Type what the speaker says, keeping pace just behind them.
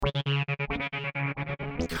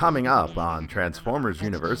Coming up on Transformers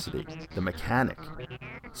University, the Mechanic,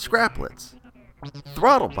 Scraplets,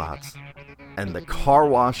 Throttlebots, and the Car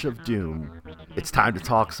Wash of Doom. It's time to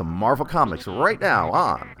talk some Marvel Comics right now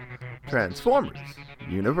on Transformers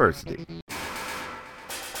University.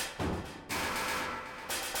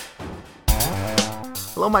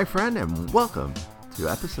 Hello, my friend, and welcome to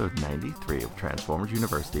episode 93 of Transformers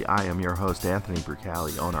University. I am your host, Anthony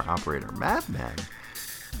Brucali, owner-operator, Madman,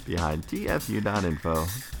 behind TFU.info,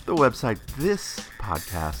 the website, this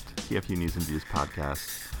podcast, TFU News and Views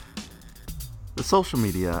podcast, the social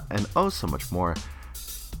media, and oh so much more.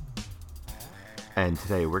 And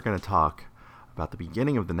today we're going to talk about the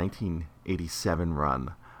beginning of the 1987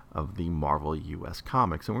 run of the Marvel US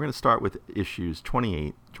Comics. And we're going to start with issues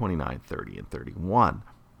 28, 29, 30, and 31.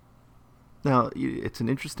 Now, it's an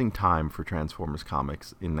interesting time for Transformers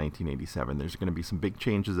comics in 1987. There's going to be some big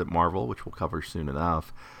changes at Marvel, which we'll cover soon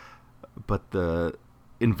enough. But the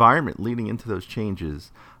environment leading into those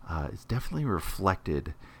changes is definitely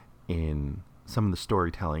reflected in some of the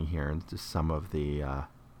storytelling here and just some of the, I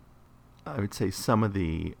would say, some of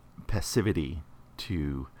the passivity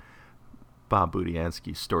to Bob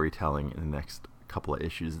Budiansky's storytelling in the next couple of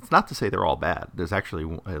issues. It's not to say they're all bad. There's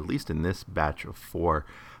actually, at least in this batch of four,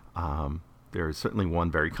 there is certainly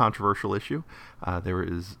one very controversial issue. There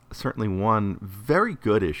is certainly one very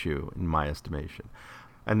good issue, in my estimation.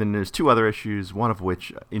 And then there's two other issues, one of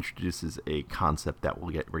which introduces a concept that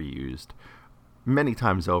will get reused many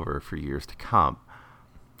times over for years to come.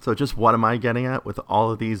 So just what am I getting at with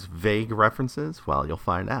all of these vague references? Well, you'll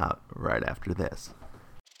find out right after this.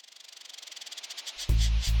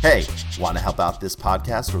 Hey, want to help out this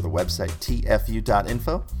podcast or the website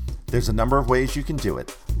tfu.info? There's a number of ways you can do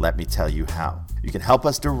it. Let me tell you how. You can help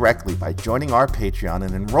us directly by joining our Patreon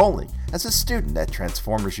and enrolling as a student at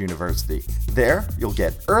Transformers University. There, you'll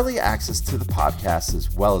get early access to the podcast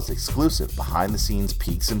as well as exclusive behind-the-scenes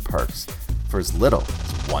peeks and perks for as little as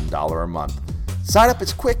 $1 a month. Sign up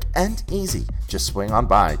is quick and easy. Just swing on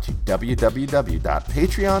by to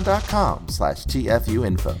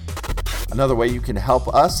www.patreon.com/tfuinfo. Another way you can help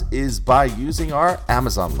us is by using our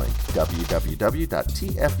Amazon link,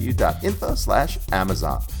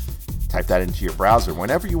 www.tfu.info/Amazon. Type that into your browser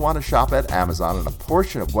whenever you want to shop at Amazon, and a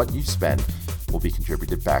portion of what you spend will be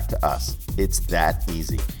contributed back to us. It's that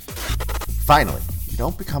easy. Finally, you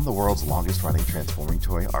don't become the world's longest running transforming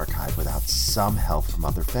toy archive without some help from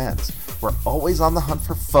other fans. We're always on the hunt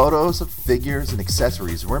for photos of figures and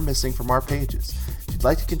accessories we're missing from our pages. If you'd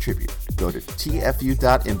like to contribute, go to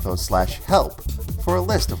tfu.info/help for a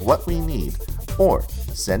list of what we need, or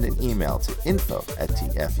send an email to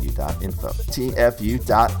info@tfu.info.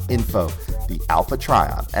 tfu.info, the Alpha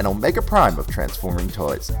Trion and Omega Prime of transforming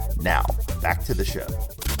toys. Now, back to the show.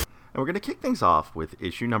 And we're going to kick things off with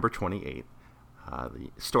issue number 28.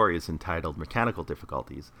 The story is entitled Mechanical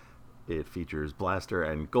Difficulties. It features Blaster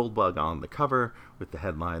and Goldbug on the cover with the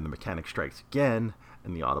headline, The Mechanic Strikes Again,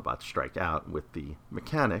 and the Autobots strike out, with the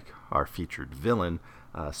Mechanic, our featured villain,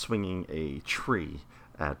 swinging a tree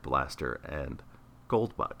at Blaster and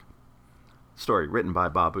Goldbug. Story written by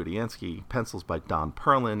Bob Budiansky, pencils by Don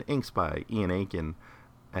Perlin, inks by Ian Aiken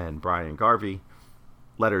and Brian Garvey,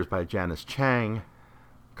 letters by Janice Chang,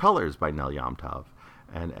 colors by Nel Yomtov,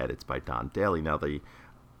 and edits by Don Daly. Now, the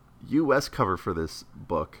U.S. cover for this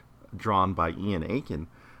book, drawn by Ian Aiken,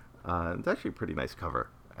 it's actually a pretty nice cover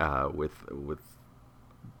with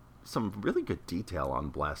some really good detail on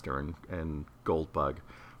Blaster and Goldbug.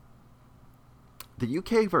 The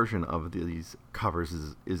UK version of these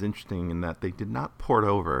covers is interesting in that they did not port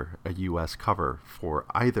over a US cover for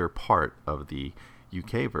either part of the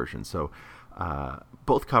UK version. So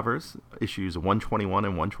both covers, issues 121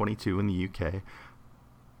 and 122 in the UK,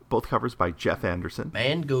 both covers by Jeff Anderson.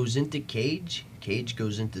 Man goes into cage, cage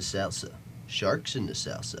goes into salsa. Sharks into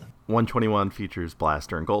salsa. 121 features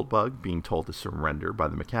Blaster and Goldbug being told to surrender by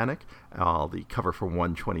the Mechanic, while the cover for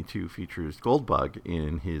 122 features Goldbug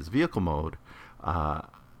in his vehicle mode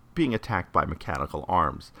being attacked by mechanical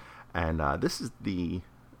arms. And this is the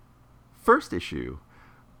first issue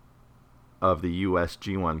of the US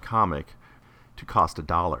G1 comic to cost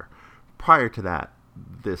 $1. Prior to that,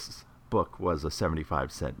 this book was a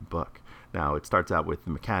 75-cent book. Now, it starts out with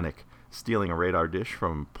the Mechanic stealing a radar dish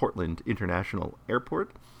from Portland International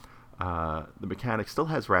Airport. The Mechanic still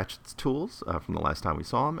has Ratchet's tools from the last time we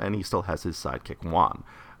saw him, and he still has his sidekick Juan.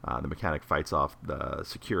 The Mechanic fights off the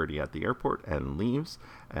security at the airport and leaves,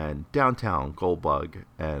 and downtown, Goldbug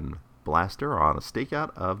and Blaster are on a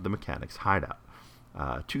stakeout of the Mechanic's hideout.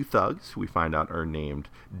 Two thugs, who we find out are named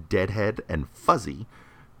Deadhead and Fuzzy,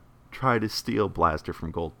 try to steal Blaster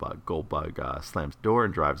from Goldbug. Goldbug slams the door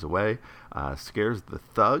and drives away, scares the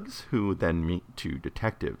thugs, who then meet two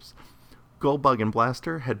detectives. Goldbug and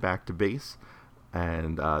Blaster head back to base,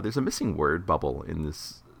 and there's a missing word bubble in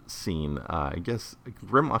this scene. I guess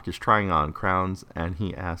Grimlock is trying on crowns, and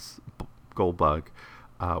he asks Goldbug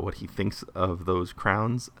what he thinks of those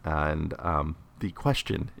crowns, and the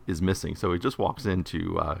question is missing. So he just walks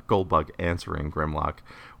into Goldbug answering Grimlock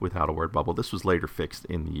without a word bubble. This was later fixed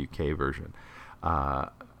in the UK version.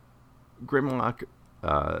 Grimlock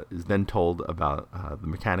is then told about the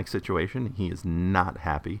mechanic situation. He is not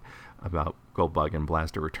happy about Goldbug and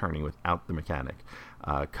Blaster returning without the mechanic.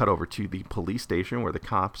 Cut over to the police station where the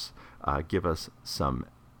cops give us some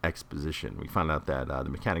exposition. We find out that the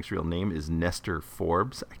mechanic's real name is Nestor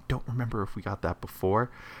Forbes. I don't remember if we got that before.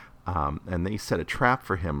 And they set a trap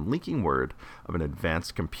for him, leaking word of an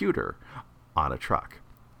advanced computer on a truck.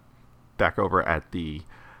 Back over at the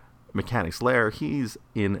mechanic's lair, he's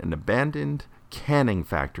in an abandoned canning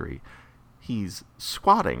factory. He's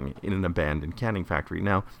squatting in an abandoned canning factory.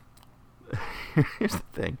 Now, here's the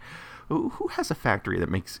thing. Who has a factory that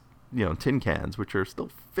makes, tin cans, which are still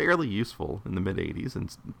fairly useful in the mid-'80s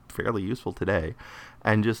and fairly useful today,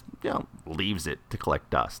 and just, leaves it to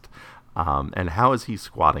collect dust? And how is he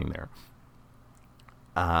squatting there?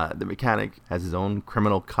 The mechanic has his own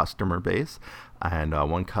criminal customer base, and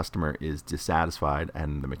one customer is dissatisfied,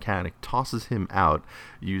 and the mechanic tosses him out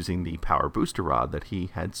using the power booster rod that he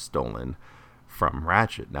had stolen from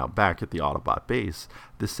Ratchet. Now, back at the Autobot base,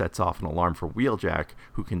 this sets off an alarm for Wheeljack,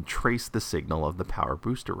 who can trace the signal of the power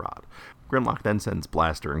booster rod. Grimlock then sends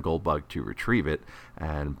Blaster and Goldbug to retrieve it,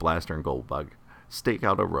 and Blaster and Goldbug stake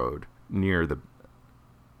out a road near the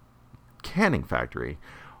canning factory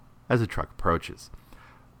as a truck approaches.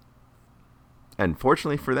 And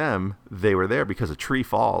fortunately for them, they were there because a tree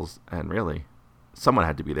falls, and really, someone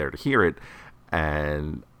had to be there to hear it,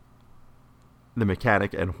 and the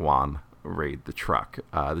mechanic and Juan raid the truck.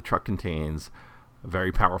 The truck contains a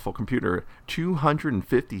very powerful computer,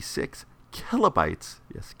 256 kilobytes,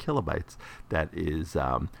 yes, kilobytes, that is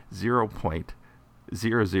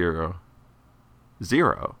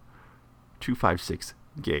 0.000256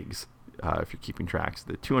 gigs. If you're keeping tracks,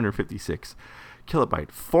 the 256 kilobyte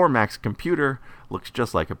 4Max computer looks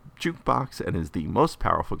just like a jukebox and is the most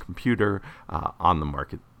powerful computer on the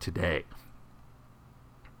market today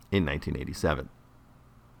in 1987.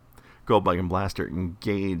 Goldbug and Blaster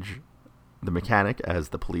engage the mechanic as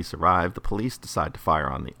the police arrive. The police decide to fire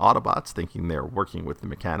on the Autobots, thinking they're working with the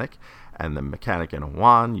mechanic, and the mechanic and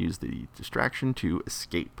Juan use the distraction to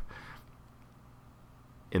escape.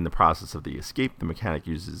 In the process of the escape, the mechanic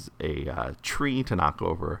uses a tree to knock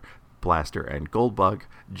over Blaster and Goldbug,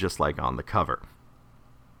 just like on the cover.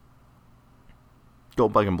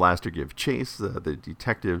 Goldbug and Blaster give chase. The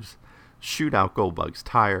detectives shoot out Goldbug's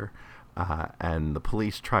tire, and the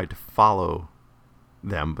police tried to follow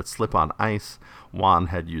them but slip on ice. Juan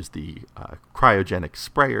had used the cryogenic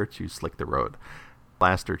sprayer to slick the road.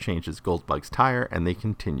 Blaster changes Goldbug's tire, and they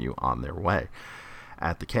continue on their way.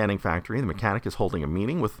 At the canning factory, the mechanic is holding a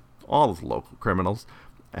meeting with all of the local criminals,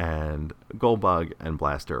 and Goldbug and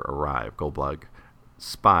Blaster arrive. Goldbug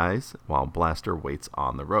spies while Blaster waits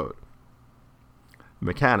on the road. The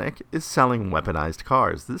mechanic is selling weaponized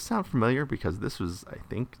cars. Does this sound familiar? Because this was, I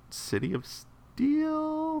think, City of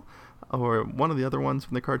Steel, or one of the other ones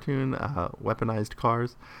from the cartoon, weaponized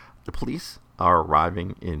cars. The police are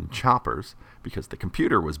arriving in choppers because the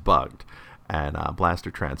computer was bugged. And Blaster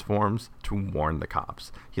transforms to warn the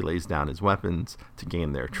cops. He lays down his weapons to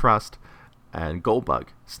gain their trust, and Goldbug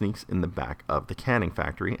sneaks in the back of the canning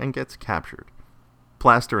factory and gets captured.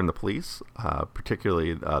 Blaster and the police,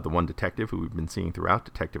 particularly the one detective who we've been seeing throughout,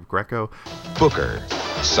 Detective Greco. Booker,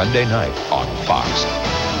 Sunday night on Fox.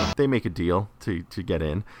 They make a deal to get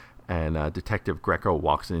in, and Detective Greco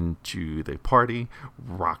walks into the party,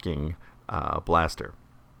 rocking Blaster.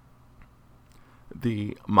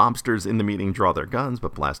 The mobsters in the meeting draw their guns,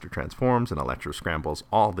 but Blaster transforms and electro scrambles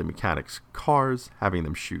all the mechanics' cars, having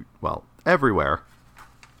them shoot, everywhere.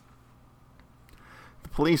 The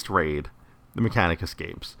police raid. The mechanic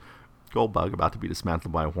escapes. Goldbug, about to be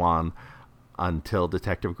dismantled by Juan, until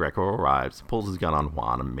Detective Greco arrives, pulls his gun on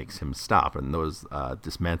Juan and makes him stop. And those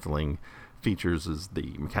dismantling features is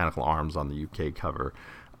the mechanical arms on the UK cover.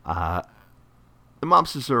 The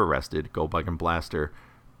mobsters are arrested. Goldbug and Blaster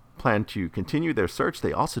plan to continue their search.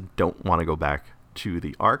 They also don't want to go back to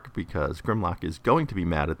the Ark because Grimlock is going to be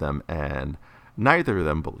mad at them, and neither of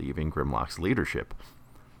them believe in Grimlock's leadership.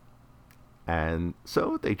 And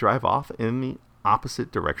so they drive off in the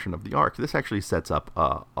opposite direction of the Ark. This actually sets up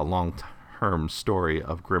a long-term story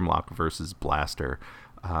of Grimlock versus Blaster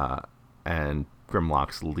and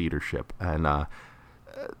Grimlock's leadership. And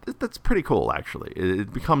that's pretty cool, actually.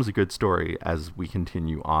 It becomes a good story as we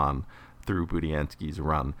continue on through Budiansky's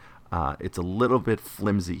run. It's a little bit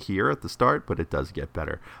flimsy here at the start, but it does get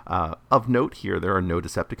better. Of note here, there are no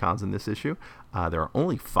Decepticons in this issue. There are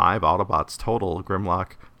only 5 Autobots total: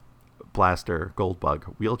 Grimlock, Blaster,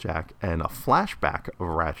 Goldbug, Wheeljack, and a flashback of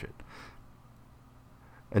Ratchet.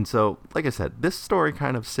 And so, like I said, this story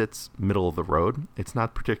kind of sits middle of the road. It's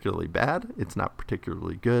not particularly bad. It's not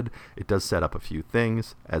particularly good. It does set up a few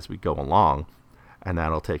things as we go along, and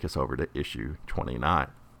that'll take us over to issue 29.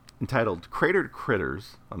 Entitled Cratered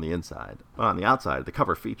Critters on the inside. On the outside, the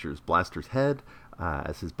cover features Blaster's head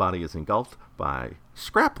as his body is engulfed by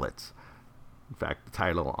Scraplets. In fact, the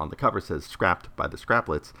title on the cover says Scrapped by the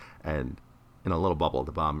Scraplets, and in a little bubble at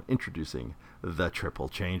the bottom, introducing the Triple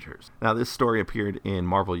Changers. Now, this story appeared in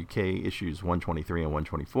Marvel UK issues 123 and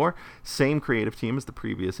 124. Same creative team as the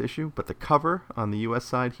previous issue, but the cover on the US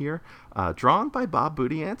side here, drawn by Bob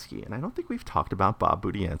Budiansky. And I don't think we've talked about Bob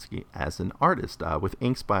Budiansky as an artist, with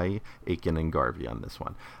inks by Aiken and Garvey on this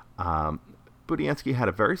one. Budiansky had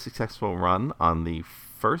a very successful run on the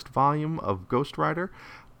first volume of Ghost Rider.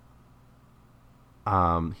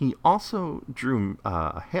 He also drew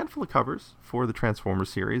a handful of covers for the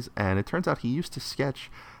Transformers series, and it turns out he used to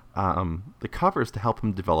sketch the covers to help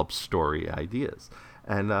him develop story ideas.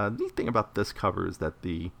 And the neat thing about this cover is that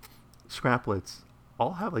the Scraplets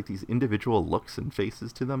all have like these individual looks and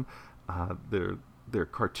faces to them. They're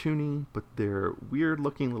cartoony, but they're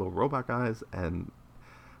weird-looking little robot guys, and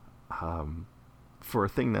for a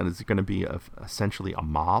thing that is going to be essentially a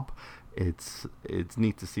mob, it's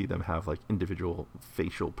neat to see them have like individual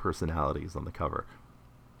facial personalities on the cover.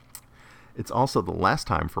 It's also the last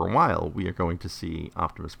time for a while we are going to see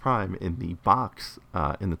Optimus Prime in the box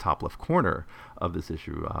in the top left corner of this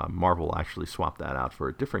issue. Marvel actually swapped that out for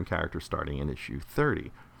a different character starting in issue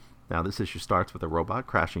 30. Now, this issue starts with a robot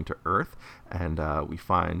crashing to Earth, and we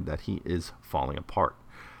find that he is falling apart.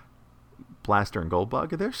 Blaster and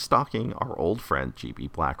Goldbug, they're stalking our old friend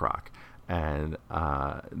GB Blackrock, and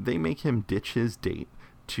they make him ditch his date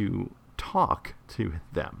to talk to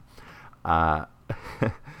them.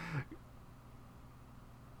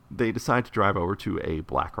 They decide to drive over to a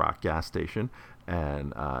Blackrock gas station,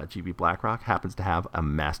 and GB Blackrock happens to have a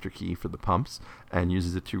master key for the pumps and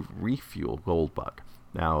uses it to refuel Goldbug.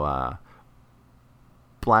 Now,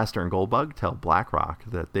 Blaster and Goldbug tell Blackrock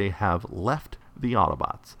that they have left the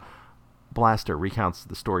Autobots. Blaster recounts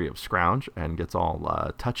the story of Scrounge and gets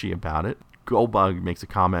all touchy about it. Goldbug makes a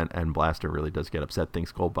comment, and Blaster really does get upset,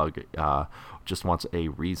 thinks Goldbug just wants a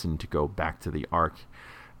reason to go back to the Ark.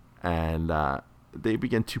 And they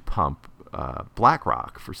begin to pump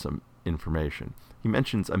Blackrock for some information. He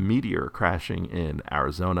mentions a meteor crashing in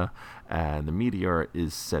Arizona, and the meteor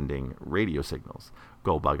is sending radio signals.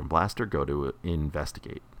 Goldbug and Blaster go to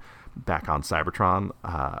investigate. Back on Cybertron,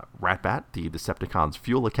 Ratbat, the Decepticons'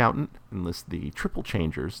 fuel accountant, enlists the Triple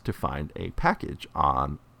Changers to find a package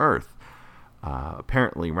on Earth.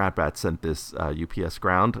 Apparently, Ratbat sent this UPS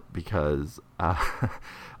ground because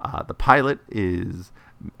the pilot is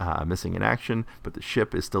missing in action, but the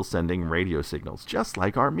ship is still sending radio signals, just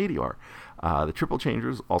like our meteor. The Triple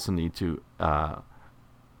Changers also need to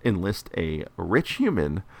enlist a rich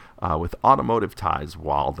human with automotive ties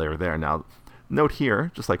while they're there. Now, note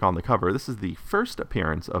here, just like on the cover, this is the first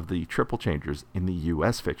appearance of the Triple Changers in the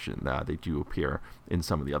U.S. fiction. They do appear in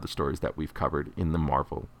some of the other stories that we've covered in the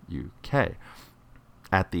Marvel UK.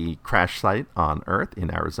 At the crash site on Earth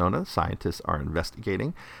in Arizona, scientists are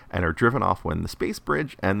investigating and are driven off when the space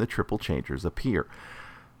bridge and the Triple Changers appear.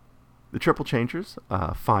 The Triple Changers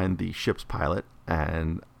find the ship's pilot,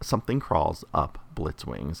 and something crawls up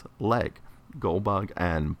Blitzwing's leg. Goldbug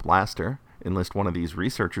and Blaster enlist one of these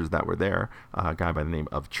researchers that were there, a guy by the name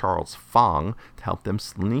of Charles Fong, to help them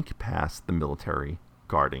sneak past the military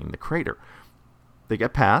guarding the crater. They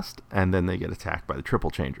get past, and then they get attacked by the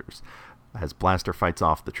Triple Changers. As Blaster fights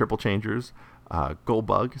off the Triple Changers,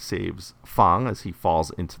 Goldbug saves Fong as he falls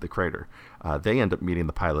into the crater. They end up meeting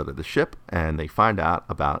the pilot of the ship, and they find out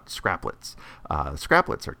about Scraplets.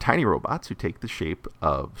 Scraplets are tiny robots who take the shape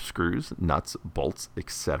of screws, nuts, bolts,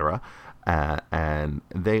 etc., and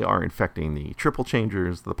they are infecting the Triple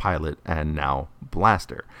Changers, the pilot, and now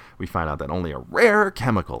Blaster. We find out that only a rare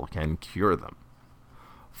chemical can cure them.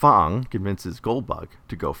 Fong convinces Goldbug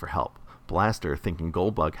to go for help. Blaster, thinking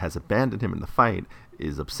Goldbug has abandoned him in the fight,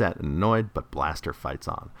 is upset and annoyed, but Blaster fights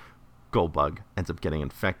on. Goldbug ends up getting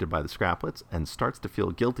infected by the Scraplets and starts to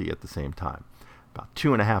feel guilty at the same time. About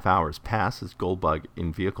 2.5 hours pass as Goldbug,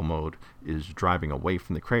 in vehicle mode, is driving away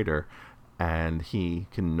from the crater, and he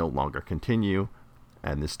can no longer continue,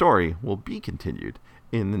 And this story will be continued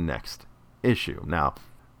in the next issue. Now,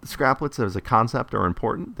 the Scraplets as a concept are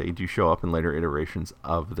important. They do show up in later iterations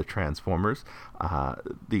of the Transformers.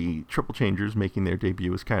 The Triple Changers making their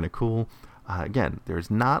debut is kind of cool. Again, there's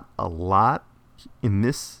not a lot in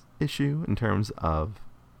this issue in terms of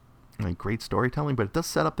great storytelling, but it does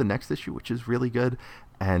set up the next issue, which is really good,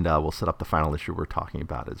 and we'll set up the final issue we're talking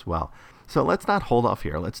about as well. So let's not hold off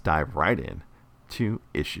here. Let's dive right in to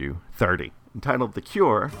issue 30, entitled The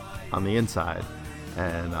Cure on the inside.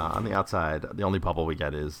 And on the outside, the only bubble we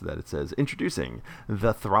get is that it says, introducing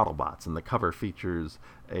the Throttlebots. And the cover features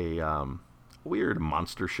a weird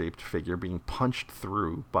monster-shaped figure being punched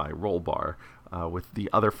through by Rollbar, with the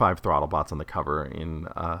other 5 Throttlebots on the cover in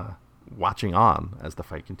watching on as the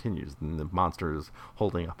fight continues. And the monster is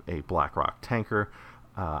holding up a BlackRock tanker.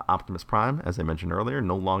 Optimus Prime, as I mentioned earlier,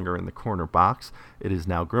 no longer in the corner box. It is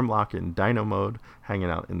now Grimlock in Dino mode,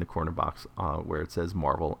 hanging out in the corner box where it says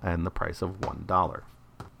Marvel and the price of $1.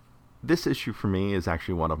 This issue for me is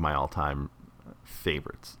actually one of my all-time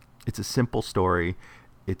favorites. It's a simple story.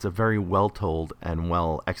 It's a very well-told and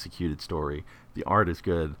well-executed story. The art is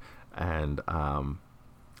good, and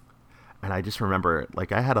I just remember,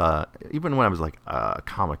 like, I had even when I was like a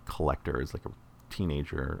comic collector, as like a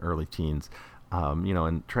teenager, early teens,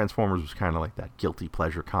 and Transformers was kind of like that guilty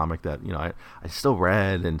pleasure comic that, I still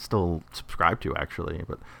read and still subscribed to, actually,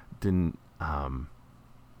 but didn't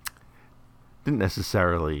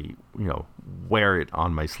necessarily, wear it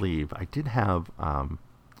on my sleeve. I did have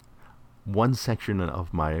one section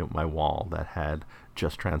of my wall that had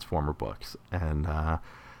just Transformer books, and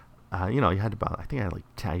you had about, I think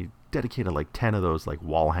I dedicated like 10 of those like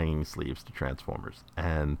wall hanging sleeves to Transformers,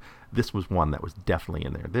 and this was one that was definitely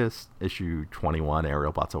in there. This issue 21,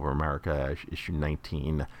 Aerial Bots Over America, issue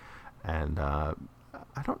 19, and I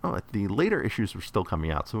don't know, the later issues were still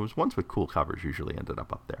coming out, so it was ones with cool covers usually ended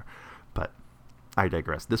up there, but I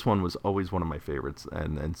digress. This one was always one of my favorites,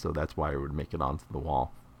 and so that's why I would make it onto the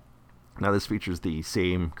wall. Now, this features the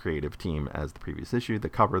same creative team as the previous issue. The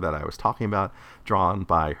cover that I was talking about, drawn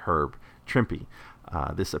by Herb Trimpe.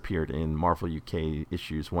 This appeared in Marvel UK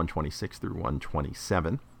issues 126 through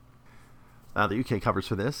 127. The UK covers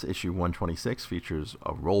for this, issue 126, features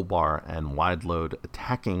a Rollbar and Wideload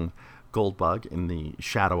attacking Goldbug in the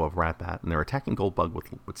shadow of Ratbat. And they're attacking Goldbug with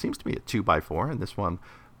what seems to be a 2x4. And this one,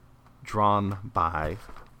 drawn by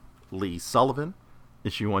Lee Sullivan.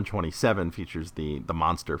 Issue 127 features the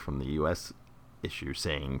monster from the US issue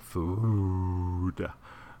saying food,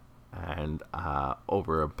 and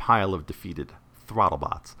over a pile of defeated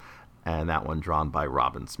Throttlebots, and that one drawn by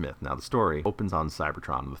Robin Smith. Now, the story opens on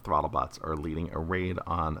Cybertron. The Throttlebots are leading a raid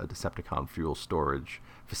on a Decepticon fuel storage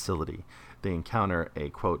facility. They encounter a,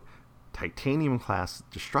 quote, Titanium-class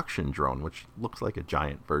destruction drone, which looks like a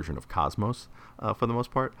giant version of Cosmos for the most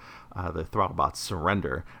part. The Throttlebots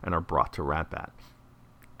surrender and are brought to Ratbat.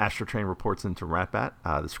 Astrotrain reports into Ratbat.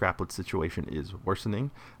 The Scraplet situation is worsening.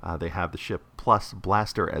 They have the ship plus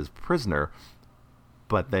Blaster as prisoner,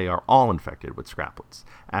 but they are all infected with Scraplets.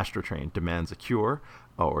 Astrotrain demands a cure,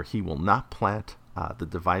 or he will not plant the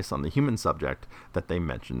device on the human subject that they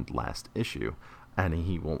mentioned last issue, and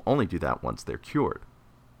he will only do that once they're cured.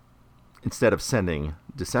 Instead of sending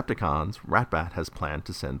Decepticons, Ratbat has planned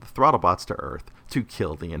to send the Throttlebots to Earth to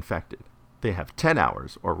kill the infected. They have 10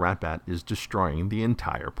 hours, or Ratbat is destroying the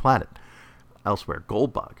entire planet. Elsewhere,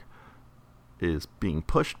 Goldbug is being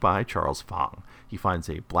pushed by Charles Fong. He finds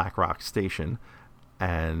a BlackRock station,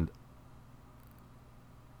 and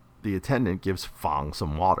the attendant gives Fong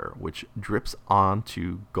some water, which drips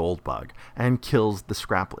onto Goldbug and kills the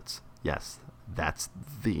Scraplets. Yes, that's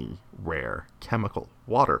the rare chemical,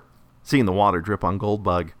 water. Seeing the water drip on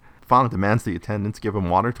Goldbug, Fong demands the attendants give him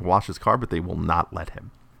water to wash his car, but they will not let him.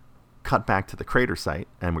 Cut back to the crater site,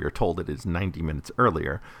 and we are told it is 90 minutes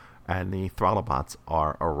earlier, and the Throttlebots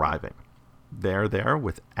are arriving. They're there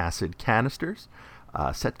with acid canisters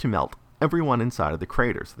set to melt everyone inside of the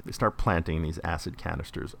crater. So they start planting these acid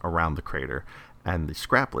canisters around the crater, and the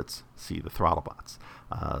Scraplets see the Throttlebots.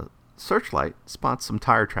 Searchlight spots some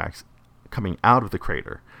tire tracks coming out of the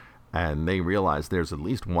crater, and they realize there's at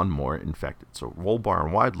least one more infected. So Rollbar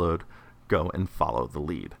and Wideload go and follow the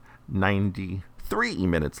lead. 93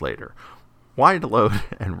 minutes later, Wideload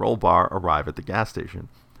and Rollbar arrive at the gas station.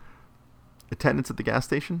 Attendants at the gas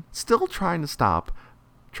station still trying to stop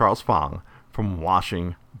Charles Fong from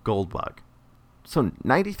washing Goldbug. So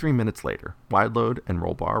 93 minutes later, Wideload and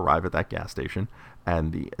Rollbar arrive at that gas station,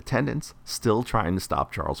 and the attendants still trying to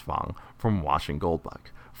stop Charles Fong from washing Goldbug.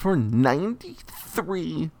 For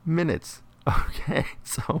 93 minutes. Okay,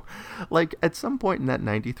 so, like, at some point in that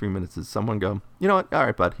 93 minutes, does someone go, you know what, all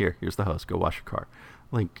right, bud, here's the hose, go wash your car.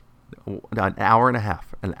 Like, an hour and a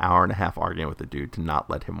half arguing with the dude to not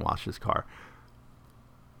let him wash his car.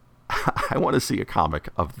 I want to see a comic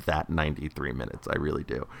of that 93 minutes. I really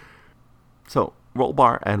do. So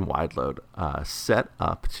Rollbar and Wideload set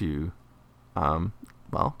up to,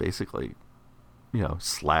 basically,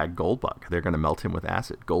 slag Goldbug. They're going to melt him with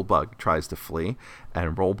acid. Goldbug tries to flee,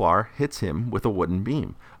 and Rollbar hits him with a wooden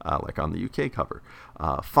beam, like on the UK cover.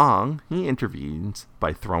 Fong, he intervenes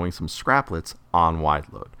by throwing some scraplets on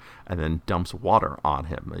Wideload, and then dumps water on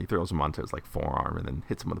him. He throws him onto his forearm, and then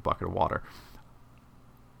hits him with a bucket of water.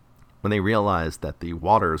 When they realize that the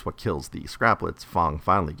water is what kills the scraplets, Fong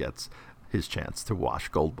finally gets his chance to wash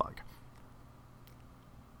Goldbug.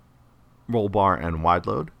 Rollbar and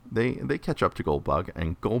Wideload, they catch up to Goldbug,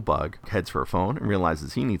 and Goldbug heads for a phone and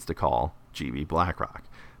realizes he needs to call GB Blackrock.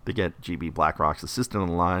 They get GB Blackrock's assistant on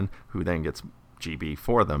the line, who then gets GB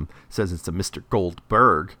for them, says it's a Mr.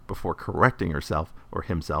 Goldberg before correcting himself,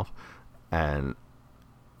 and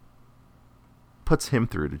puts him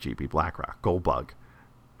through to GB Blackrock. Goldbug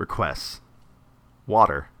requests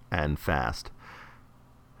water and fast.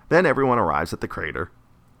 Then everyone arrives at the crater,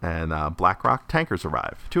 and Blackrock tankers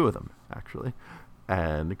arrive, 2 of them actually,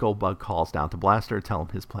 and Goldbug calls down to Blaster to tell him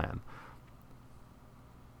his plan.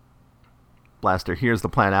 Blaster hears the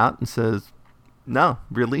plan out and says, no,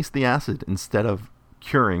 release the acid instead of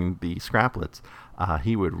curing the scraplets.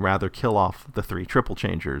 He would rather kill off the 3 triple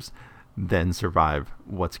changers than survive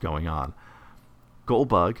what's going on.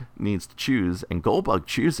 Goldbug needs to choose, and Goldbug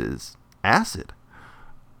chooses acid.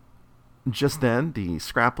 Just then, the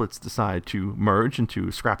scraplets decide to merge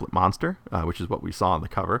into Scraplet Monster, which is what we saw on the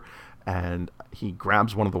cover, and he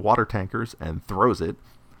grabs one of the water tankers and throws it.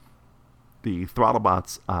 The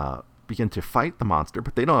Throttlebots begin to fight the monster,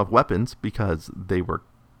 but they don't have weapons because they were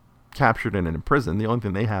captured and imprisoned. The only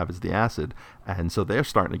thing they have is the acid, and so they're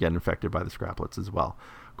starting to get infected by the scraplets as well.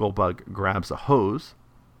 Goldbug grabs a hose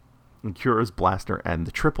and cures Blaster and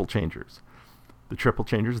the triple changers. The triple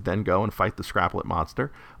changers then go and fight the scraplet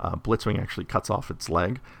monster. Blitzwing actually cuts off its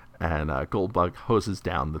leg, and Goldbug hoses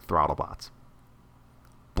down the Throttlebots.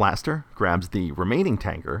 Blaster grabs the remaining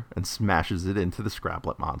tanker and smashes it into the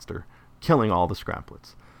scraplet monster, killing all the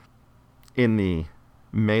scraplets. In the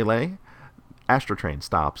melee, Astrotrain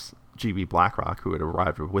stops GB Blackrock, who had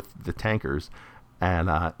arrived with the tankers, and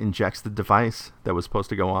injects the device that was supposed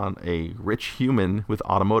to go on a rich human with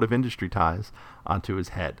automotive industry ties onto his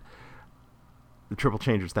head. The triple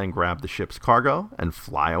changers then grab the ship's cargo and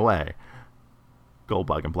fly away.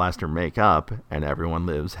 Goldbug and Blaster make up, and everyone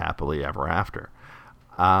lives happily ever after.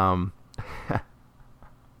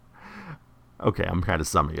 Okay, I'm kind of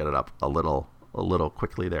summing it up a little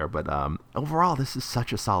quickly there, but overall, this is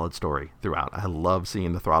such a solid story throughout. I love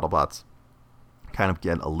seeing the Throttlebots kind of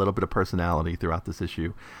get a little bit of personality throughout this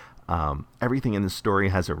issue. Everything in this story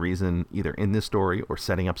has a reason, either in this story or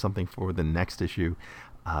setting up something for the next issue.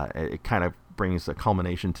 It kind of brings a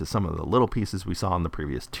culmination to some of the little pieces we saw in the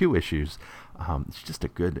previous 2 issues. It's just a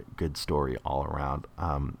good story all around.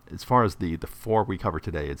 As far as the 4 we cover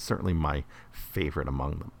today, it's certainly my favorite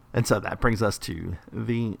among them. And so that brings us to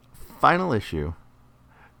the final issue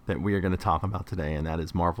that we are going to talk about today, and that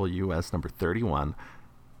is Marvel US number 31,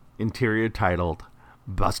 interior titled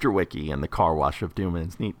Buster Wiki and the Car Wash of Doom. And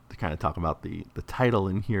it's neat to kind of talk about the title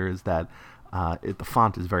in here is that the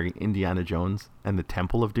font is very Indiana Jones and the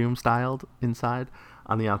Temple of Doom styled inside.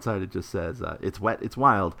 On the outside, it just says, it's wet, it's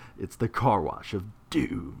wild, it's the Car Wash of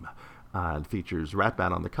Doom. It features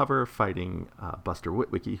Ratbat on the cover fighting Buster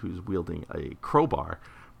Witwicky, who's wielding a crowbar,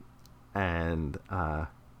 and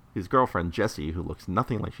his girlfriend Jessie, who looks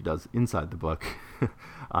nothing like she does inside the book,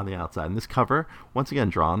 on the outside. And this cover, once again,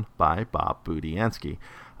 drawn by Bob Budiansky.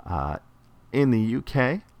 In the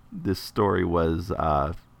UK, this story was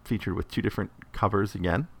featured with 2 different covers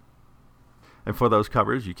again. And for those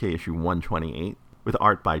covers, UK issue 128, with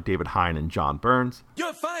art by David Hine and John Burns.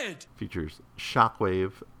 You're fired! Features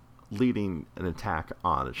Shockwave leading an attack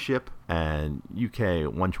on a ship, and UK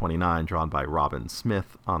 129, drawn by Robin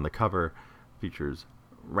Smith on the cover, features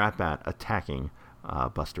Ratbat attacking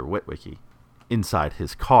Buster Witwicky inside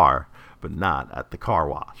his car, but not at the car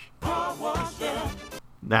wash.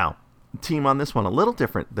 Now, team on this one a little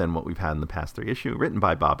different than what we've had in the past 3 issues. Written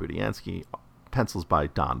by Bob Budiansky, pencils by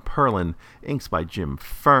Don Perlin, inks by Jim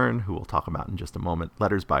Fern, who we'll talk about in just a moment,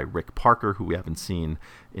 letters by Rick Parker, who we haven't seen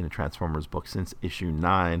in a Transformers book since issue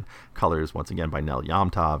 9, colors once again by Nel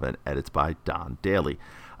Yomtov, and edits by Don Daly.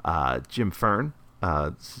 Jim Fern,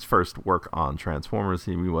 his first work on Transformers,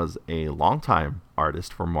 he was a longtime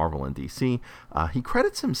artist for Marvel and DC. He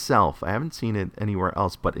credits himself, I haven't seen it anywhere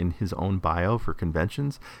else but in his own bio for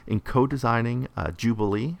conventions, in co-designing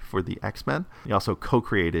Jubilee for the X-Men. He also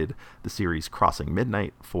co-created the series Crossing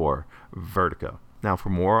Midnight for Vertigo. Now, for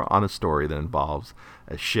more on a story that involves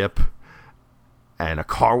a ship and a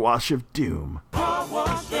car wash of doom,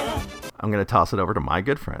 I'm going to toss it over to my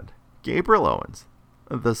good friend, Gabriel Owens,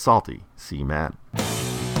 the Salty Seaman.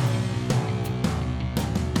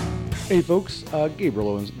 Hey folks, Gabriel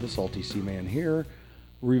Owens, the Salty Seaman here,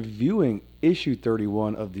 reviewing issue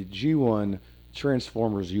 31 of the G1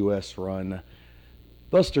 Transformers US run,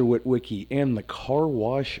 Buster Witwicky and the Car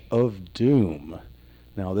Wash of Doom.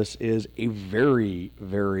 Now this is a very,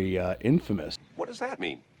 very infamous. What does that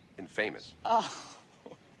mean? Infamous. Oh,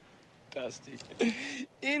 Dusty.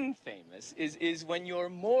 Infamous is when you're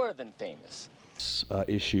more than famous.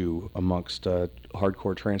 Issue amongst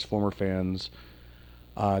hardcore Transformer fans,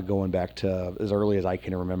 going back to as early as I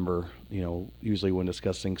can remember. You know, usually when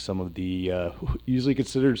discussing some of the, usually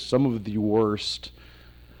considered some of the worst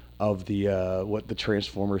of the what the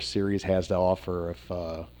Transformers series has to offer. If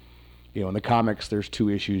you know, in the comics, there's two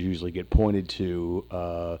issues usually get pointed to,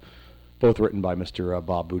 both written by Mr.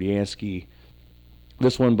 Bob Budiansky.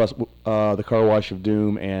 This one, The Car Wash of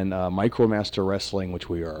Doom, and Micromaster Wrestling, which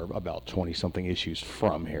we are about 20-something issues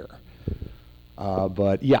from here.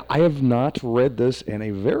 But yeah, I have not read this in a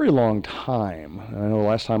very long time. I know the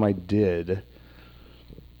last time I did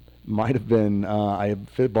might have been, I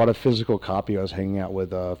bought a physical copy. I was hanging out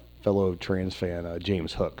with a fellow trans fan,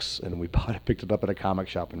 James Hooks, and we picked it up at a comic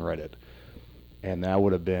shop and read it. And that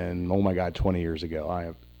would have been, oh my God, 20 years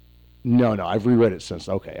ago. No, I've reread it since.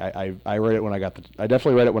 Okay, I read it when I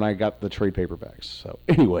definitely read it when I got the trade paperbacks. So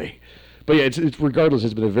anyway, but yeah, it's regardless,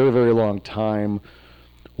 it's been a very, very long time.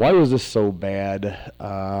 Why was this so bad?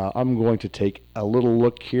 I'm going to take a little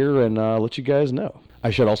look here and let you guys know. I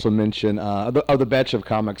should also mention, of the batch of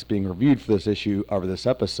comics being reviewed for this issue, or this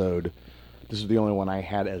episode, this is the only one I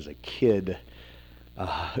had as a kid.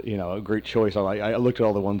 You know, a great choice. I looked at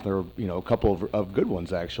all the ones, there were, you know, a couple of good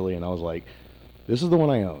ones actually, and I was like, this is the one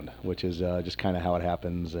I own, which is just kind of how it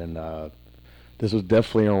happens. And this was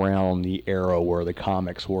definitely around the era where the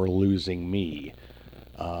comics were losing me.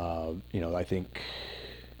 You know, I think,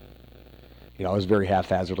 you know, I was very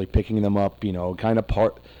haphazardly picking them up, you know, kind of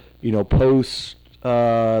post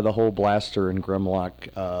the whole Blaster and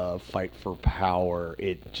Grimlock fight for power.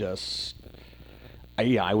 It just,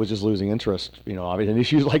 I was just losing interest, you know, and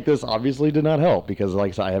issues like this obviously did not help because, like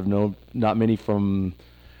I said, I have not many from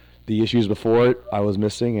the issues before it I was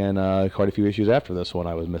missing, and quite a few issues after this one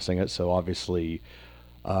I was missing it. So obviously,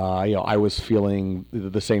 you know, I was feeling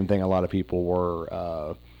the same thing a lot of people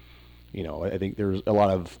were. You know, I think there's a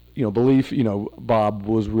lot of, you know, belief. You know, Bob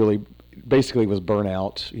was really basically was burnt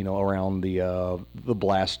out, you know, around the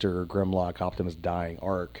Blaster, Grimlock, Optimus dying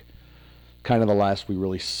arc. Kind of the last we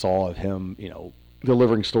really saw of him, you know,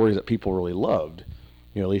 delivering stories that people really loved.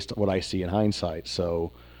 You know, at least what I see in hindsight.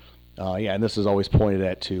 So. Yeah, and this is always pointed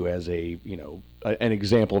at too as a, you know, an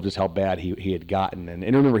example of just how bad he had gotten. And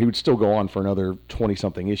remember, he would still go on for another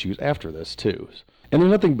 20-something issues after this too. And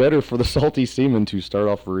there's nothing better for the Salty Seaman to start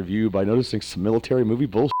off a review by noticing some military movie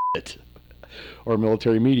bullshit. Or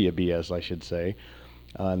military media BS, I should say,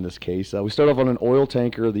 in this case. We start off on an oil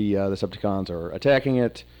tanker. The Decepticons are attacking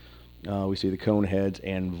it. We see the Coneheads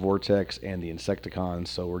and Vortex and the Insecticons.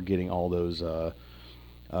 So we're getting all those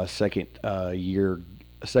second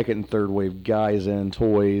and third wave guys and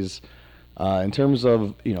toys. In terms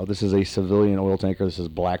of, you know, this is a civilian oil tanker. This is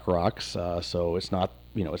BlackRock's, so it's not,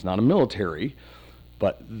 you know, it's not a military,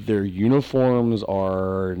 but their uniforms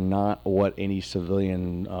are not what any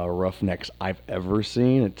civilian roughnecks I've ever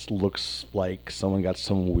seen. It looks like someone got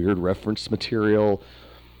some weird reference material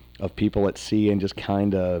of people at sea and just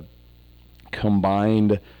kind of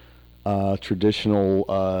combined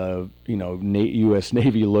traditional, you know, U.S.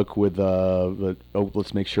 Navy look with,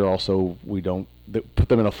 let's make sure also we don't put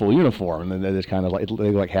them in a full uniform, and then it's kind of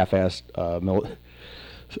like half-assed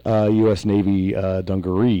U.S. Navy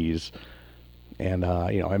dungarees. And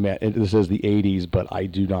you know, I mean, this is the '80s, but I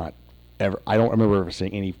don't remember ever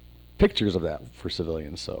seeing any pictures of that for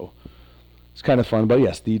civilians. So it's kind of fun. But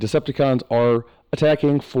yes, the Decepticons are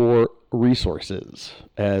attacking for resources,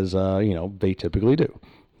 as you know, they typically do.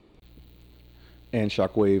 And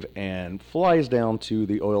Shockwave and flies down to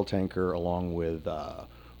the oil tanker along with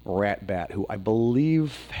Ratbat, who I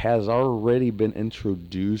believe has already been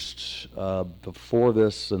introduced before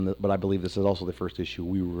this, but I believe this is also the first issue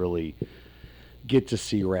we really get to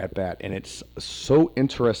see Ratbat, and it's so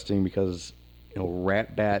interesting because, you know,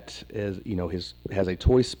 Ratbat is, you know, has a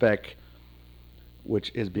toy spec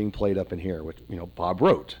which is being played up in here, which, Bob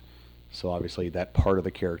wrote. So obviously that part of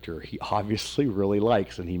the character he obviously really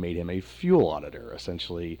likes, and he made him a fuel auditor,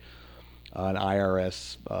 essentially an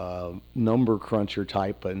IRS number cruncher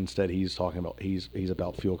type, but instead he's talking about he's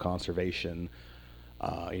about fuel conservation,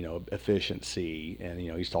 efficiency, and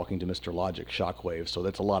he's talking to Mr. Logic, Shockwave. So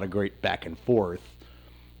that's a lot of great back and forth.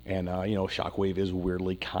 And Shockwave is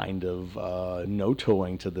weirdly kind of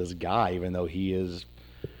no-towing to this guy, even though he is,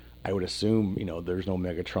 I would assume, there's no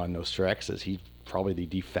Megatron, no Straxus. He's probably the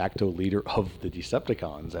de facto leader of the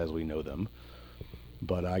Decepticons as we know them.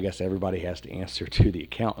 But I guess everybody has to answer to the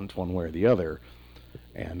accountant one way or the other.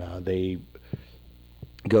 And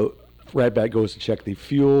Ratbat goes to check the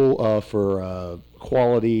fuel for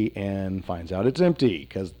quality and finds out it's empty,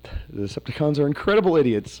 because the Decepticons are incredible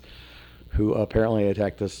idiots who apparently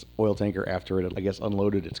attacked this oil tanker after it, I guess,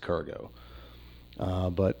 unloaded its cargo.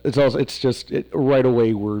 But it's just right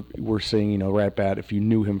away we're seeing, Ratbat, if you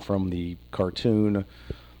knew him from the cartoon,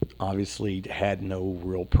 obviously had no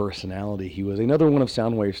real personality. He was another one of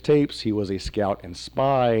Soundwave's tapes. He was a scout and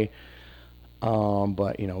spy,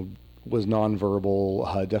 but was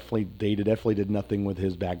nonverbal. They definitely did nothing with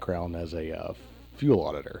his background as a fuel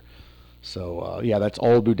auditor. So that's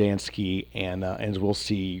all Budansky, and as we'll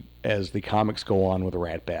see as the comics go on with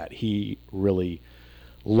Ratbat, he really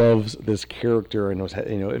loves this character, and was,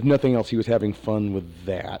 if nothing else, he was having fun with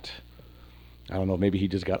that. I don't know, maybe he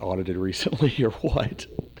just got audited recently or what.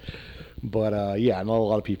 But and a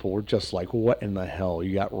lot of people were just like, what in the hell?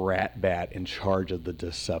 You got Ratbat in charge of the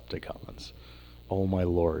Decepticons. Oh my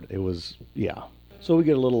lord. It was, yeah. So we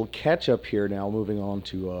get a little catch up here now, moving on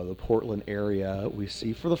to the Portland area. We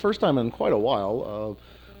see, for the first time in quite a while,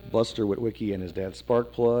 Buster Witwicky and his dad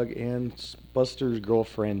Sparkplug, and Buster's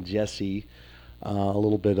girlfriend Jessie. A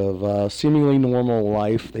little bit of seemingly normal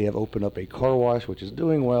life. They have opened up a car wash, which is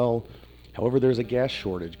doing well. However, there's a gas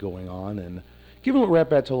shortage going on, and given what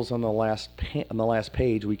Ratbat told us on the last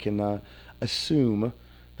page, we can assume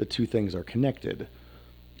the two things are connected.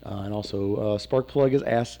 And also, Sparkplug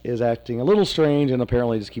is acting a little strange, and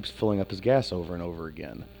apparently just keeps filling up his gas over and over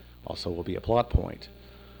again. Also, will be a plot point.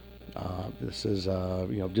 This is,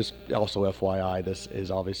 just also FYI, this is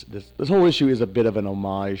obvious. This whole issue is a bit of an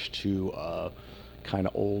homage to kind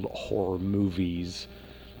of old horror movies,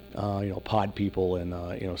 Pod People,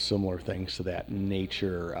 and similar things to that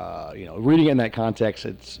nature. Reading it in that context,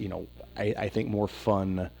 it's I think more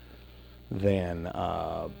fun than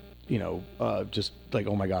just like,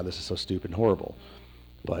 oh my god, this is so stupid and horrible.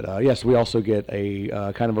 But yes, we also get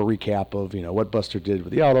a kind of a recap of what Buster did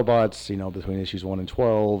with the Autobots, between issues 1 and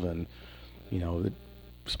 12, and the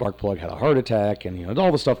Sparkplug had a heart attack, and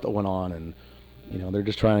all the stuff that went on, and they're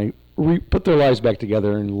just trying to put their lives back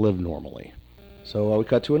together and live normally. So we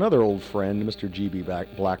cut to another old friend, Mr.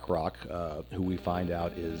 GB Blackrock, who we find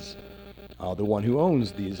out is the one who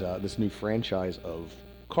owns this new franchise of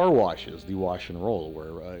car washes, the Wash and Roll,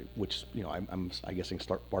 which I'm guessing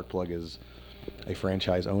Sparkplug is a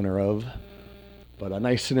franchise owner of. But a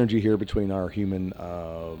nice synergy here between our human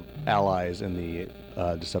allies and the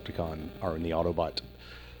Decepticon, or in the Autobot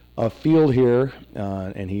field here,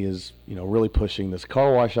 and he is really pushing this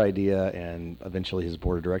car wash idea, and eventually his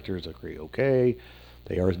board of directors agree, okay,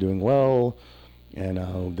 they are doing well, and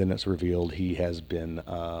then it's revealed he has been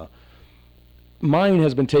mine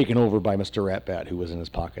has been taken over by Mr. Ratbat, who was in his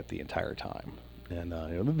pocket the entire time. And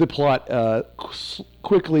the plot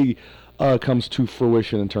quickly comes to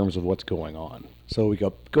fruition in terms of what's going on. So we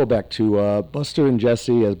go back to Buster and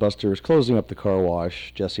Jessie. As Buster is closing up the car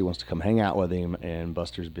wash, Jessie wants to come hang out with him, and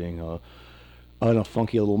Buster's being in a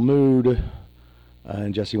funky little mood.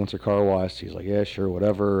 And Jessie wants her car washed. He's like, yeah, sure,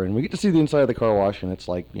 whatever. And we get to see the inside of the car wash, and it's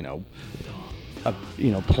like,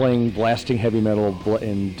 playing blasting heavy metal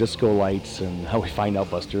and disco lights, and how we find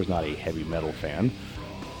out Buster's not a heavy metal fan.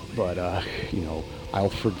 But, I'll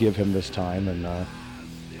forgive him this time, and,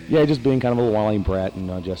 just being kind of a whining brat,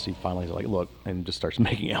 and Jessie finally is like, look, and just starts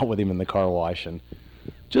making out with him in the car wash, and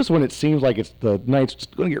just when it seems like the night's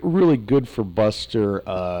going to get really good for Buster,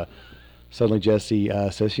 suddenly Jessie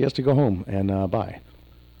says she has to go home, and bye.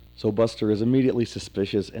 So Buster is immediately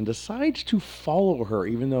suspicious and decides to follow her,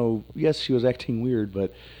 even though, yes, she was acting weird,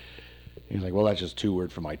 but he's like, well, that's just too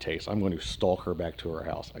weird for my taste. I'm going to stalk her back to her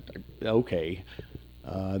house. Okay.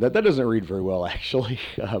 That doesn't read very well, actually,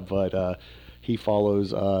 but he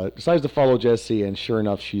decides to follow Jessie, and sure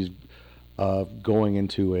enough, she's going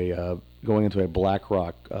into a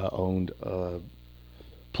BlackRock owned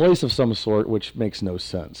place of some sort, which makes no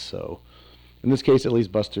sense. So in this case, at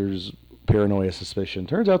least, Buster's paranoia suspicion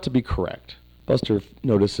turns out to be correct. Buster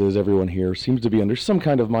notices everyone here seems to be under some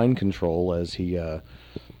kind of mind control, as he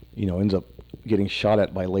ends up getting shot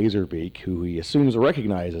at by Laserbeak, who he assumes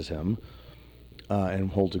recognizes him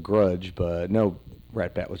and holds a grudge. But no,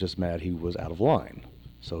 Ratbat was just mad he was out of line.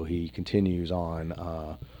 So he continues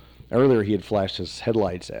on. Earlier he had flashed his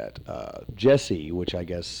headlights at Jessie, which I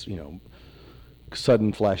guess,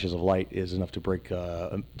 sudden flashes of light is enough to break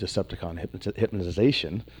Decepticon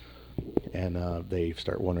hypnotization. And they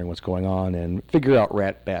start wondering what's going on and figure out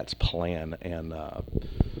Ratbat's plan and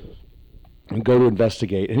go to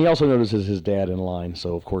investigate. And he also notices his dad in line,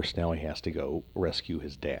 so of course now he has to go rescue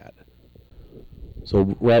his dad. So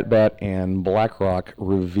Ratbat and Blackrock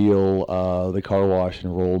reveal the car wash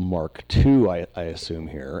and roll Mark II, I assume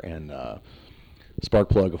here, and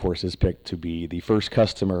Sparkplug, of course, is picked to be the first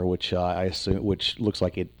customer, which I assume, which looks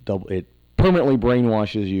like it permanently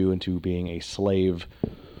brainwashes you into being a slave.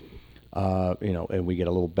 And we get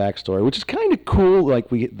a little backstory, which is kind of cool. Like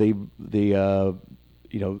they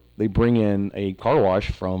bring in a car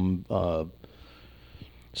wash from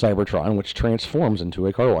Cybertron, which transforms into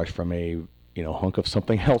a car wash from a hunk of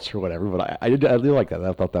something else or whatever. But I did like that.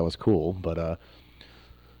 I thought that was cool. But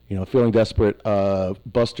feeling desperate,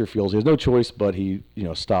 Buster feels he has no choice, but he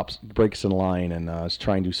stops, breaks in line, and is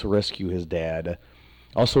trying to rescue his dad.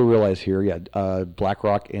 Also realize here,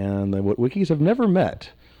 Blackrock and the Wikis have never met.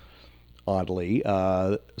 Oddly,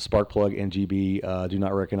 Sparkplug and GB do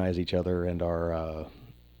not recognize each other and are,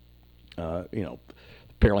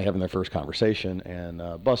 apparently having their first conversation.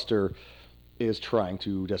 And Buster is trying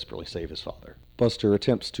to desperately save his father. Buster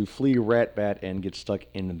attempts to flee Ratbat and gets stuck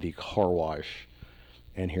in the car wash.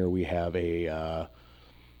 And here we have a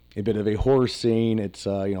bit of a horror scene. It's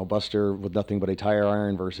Buster with nothing but a tire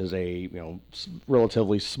iron versus a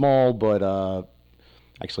relatively small but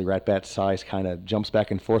actually Ratbat's size kind of jumps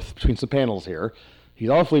back and forth between some panels here. He's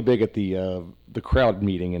awfully big at the crowd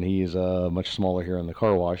meeting, and he's much smaller here in the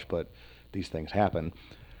car wash. But these things happen,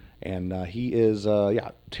 and he is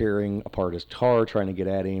tearing apart his car, trying to get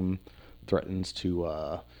at him. Threatens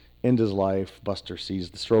to end his life. Buster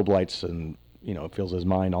sees the strobe lights and feels his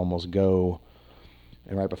mind almost go.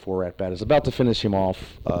 And right before Ratbat is about to finish him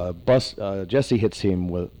off, Jessie hits him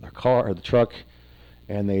with her car or the truck,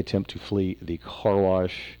 and they attempt to flee the car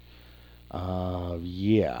wash.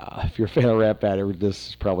 If you're a fan of Ratbat, this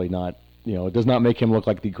is probably not, it does not make him look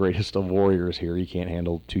like the greatest of warriors here. He can't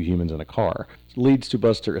handle two humans in a car. It leads to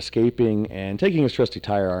Buster escaping and taking his trusty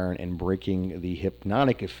tire iron and breaking the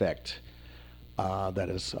hypnotic effect that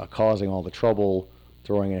is causing all the trouble,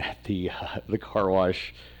 throwing it at the car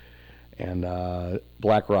wash. And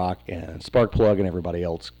Blackrock and Sparkplug and everybody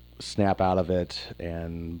else snap out of it,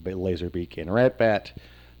 and Laserbeak and Ratbat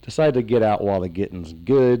decide to get out while the getting's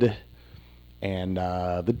good. And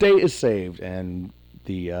the day is saved, and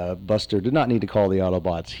the Buster did not need to call the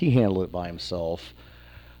Autobots. He handled it by himself.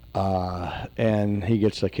 And he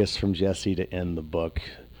gets a kiss from Jessie to end the book.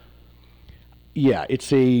 Yeah, it's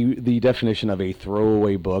the definition of a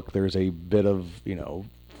throwaway book. There's a bit of,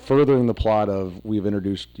 furthering the plot of, we've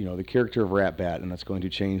introduced, the character of Ratbat, and that's going to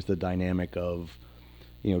change the dynamic of,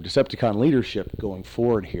 Decepticon leadership going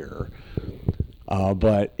forward here.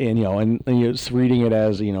 But reading it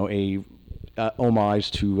as, a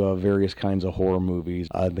homage to various kinds of horror movies,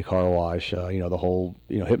 the car wash, the whole,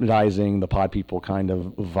 hypnotizing the pod people kind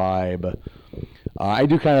of vibe. I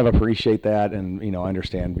do kind of appreciate that, and, I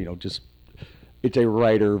understand, just, it's a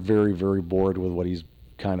writer very, very bored with what he's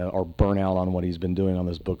or burnout on what he's been doing on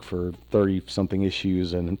this book for 30-something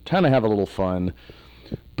issues, and trying to have a little fun.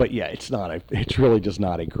 But yeah, it's really just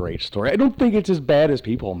not a great story. I don't think it's as bad as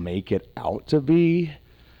people make it out to be,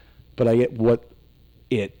 but I get what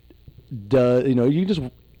it does. You just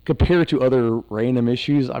compare it to other random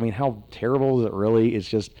issues. I mean, how terrible is it really? It's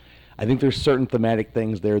just, I think there's certain thematic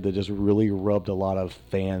things there that just really rubbed a lot of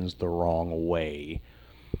fans the wrong way.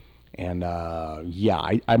 And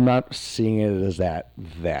I'm not seeing it as that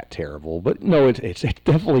terrible, but no, it's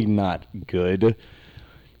definitely not good.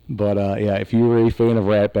 But if you were a fan of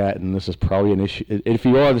Ratbat, and this is probably an issue, if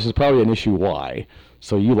you are, this is probably an issue why.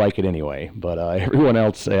 So you like it anyway. But everyone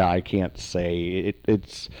else, I can't say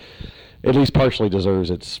it's at least partially deserves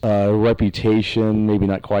its reputation. Maybe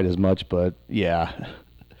not quite as much, but yeah.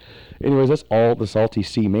 Anyways, that's all the Salty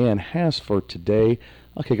Seaman has for today.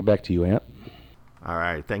 I'll kick it back to you, Ant. All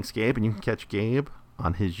right, thanks, Gabe. And you can catch Gabe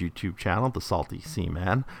on his YouTube channel, The Salty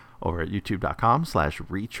Seaman, over at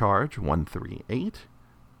youtube.com/recharge138.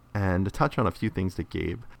 And to touch on a few things that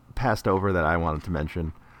Gabe passed over that I wanted to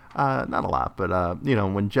mention, not a lot, but,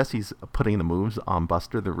 when Jessie's putting the moves on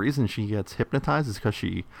Buster, the reason she gets hypnotized is because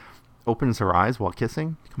she opens her eyes while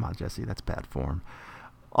kissing. Come on, Jessie, that's bad form.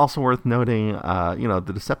 Also worth noting, the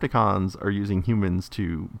Decepticons are using humans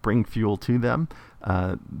to bring fuel to them.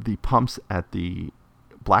 The pumps at the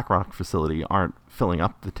BlackRock facility aren't filling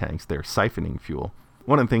up the tanks, they're siphoning fuel.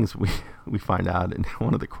 One of the things we find out, and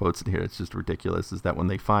one of the quotes in here, it's just ridiculous, is that when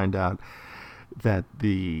they find out that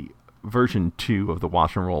the version 2 of the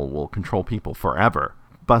wash and roll will control people forever,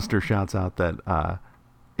 Buster shouts out that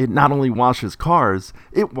it not only washes cars,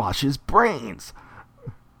 it washes brains.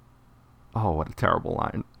 Oh, what a terrible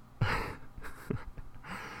line.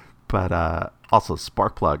 But also,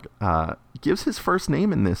 Sparkplug gives his first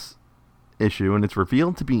name in this issue, and it's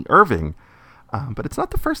revealed to be Irving. But it's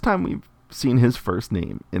not the first time we've seen his first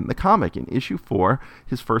name in the comic. In issue 4,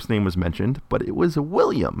 his first name was mentioned, but it was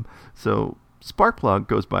William. So Sparkplug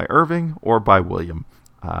goes by Irving or by William.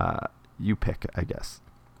 You pick, I guess.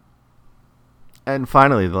 And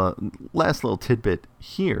finally, the last little tidbit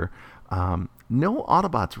here. No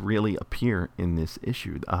Autobots really appear in this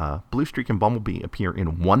issue. Blue Streak and Bumblebee appear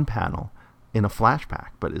in one panel in a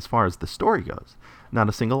flashback, but as far as the story goes, not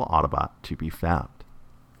a single Autobot to be found.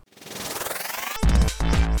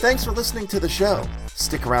 Thanks for listening to the show.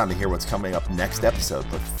 Stick around to hear what's coming up next episode,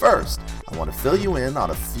 but first, I want to fill you in on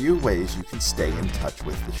a few ways you can stay in touch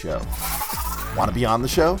with the show. Want to be on the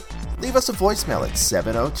show? Leave us a voicemail at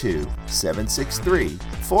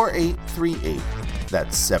 702-763-4838.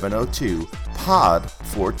 That's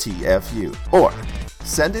 702-POD-4TFU. Or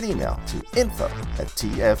send an email to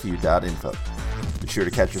info@tfu.info. Be sure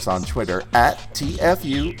to catch us on Twitter at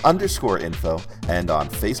TFU_info and on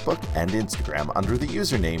Facebook and Instagram under the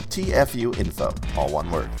username TFUinfo, all one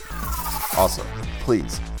word. Also,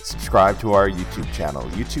 please subscribe to our YouTube channel,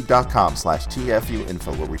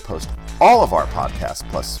 youtube.com/TFUinfo, where we post all of our podcasts,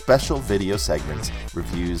 plus special video segments,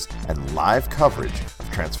 reviews, and live coverage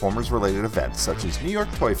of Transformers-related events such as New York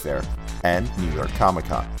Toy Fair and New York Comic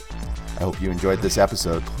Con. I hope you enjoyed this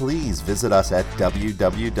episode. Please visit us at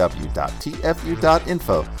www.tfu.info,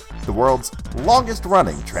 the world's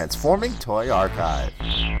longest-running Transforming Toy Archive.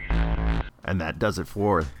 And that does it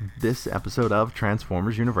for this episode of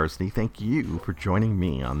Transformers University. Thank you for joining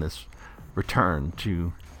me on this return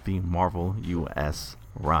to the Marvel US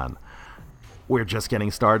run. We're just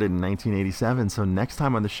getting started in 1987, so next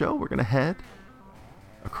time on the show, we're going to head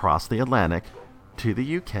across the Atlantic to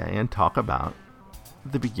the UK and talk about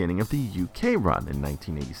the beginning of the UK run in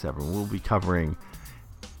 1987. We'll be covering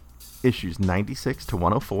issues 96 to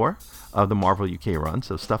 104 of the Marvel UK run,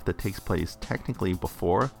 so stuff that takes place technically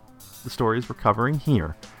before the stories we're covering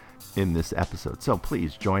here in this episode. So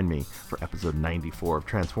please join me for episode 94 of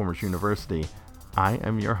Transformers University. I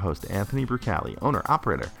am your host, Anthony Brucali,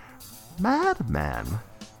 owner-operator, Madman,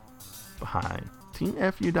 behind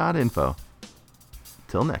TeamFU.info.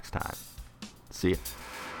 Till next time, see ya.